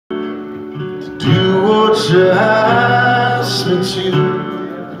do what you asked me to.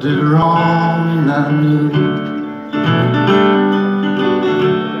 I did wrong and I knew.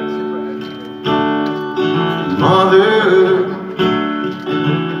 Mother,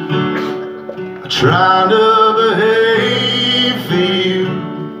 I tried to behave for you.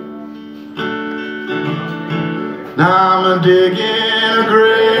 Now I'm digging a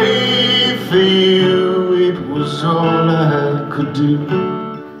grave for you. It was all I could do.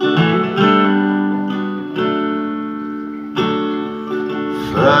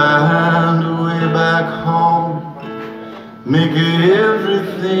 Find a way back home, make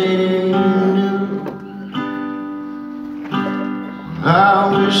everything new. I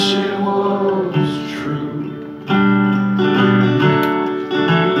wish it was true.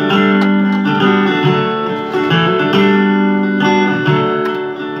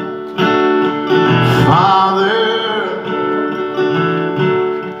 Father,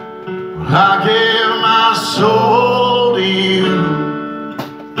 I gave my soul to you.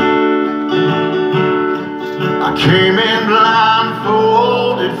 I came in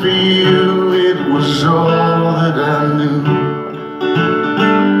blindfolded for you. It was all that I knew.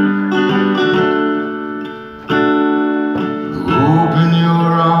 Open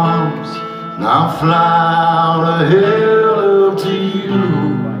your arms, and I'll fly out of hell up to you.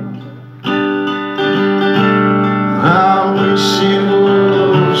 I wish it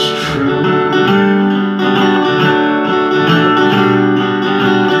was true.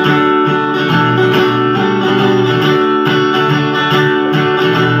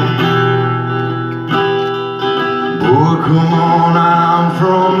 Boy, come on, I'm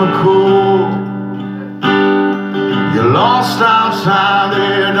from the cold. You're lost outside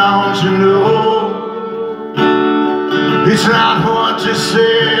there, don't you know? It's not what you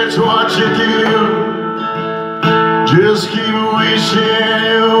say, it's what you do. Just keep wishing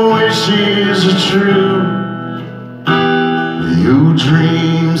your wishes are true. Your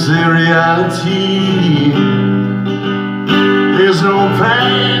dreams, they're reality. There's no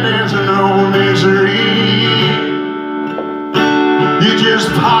pain, there's no misery. You just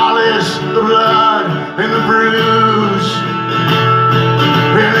polish the blood and the bruise,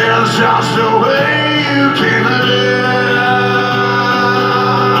 and there's just no way you can live.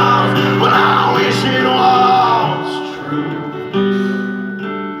 But I wish it was true.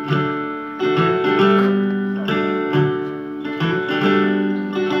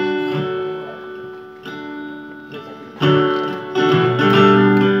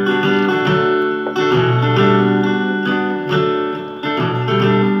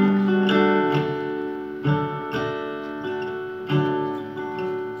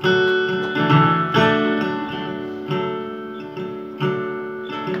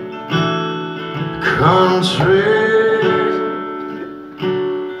 Country,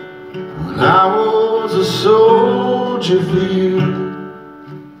 when I was a soldier for you,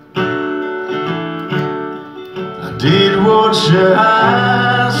 I did what you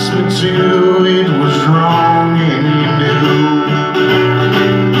asked me to. It was wrong and you knew.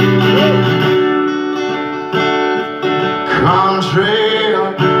 Country,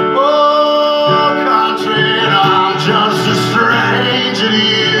 oh country, I'm just a stranger to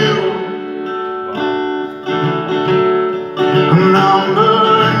you. Number,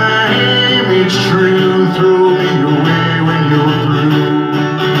 name, it's true.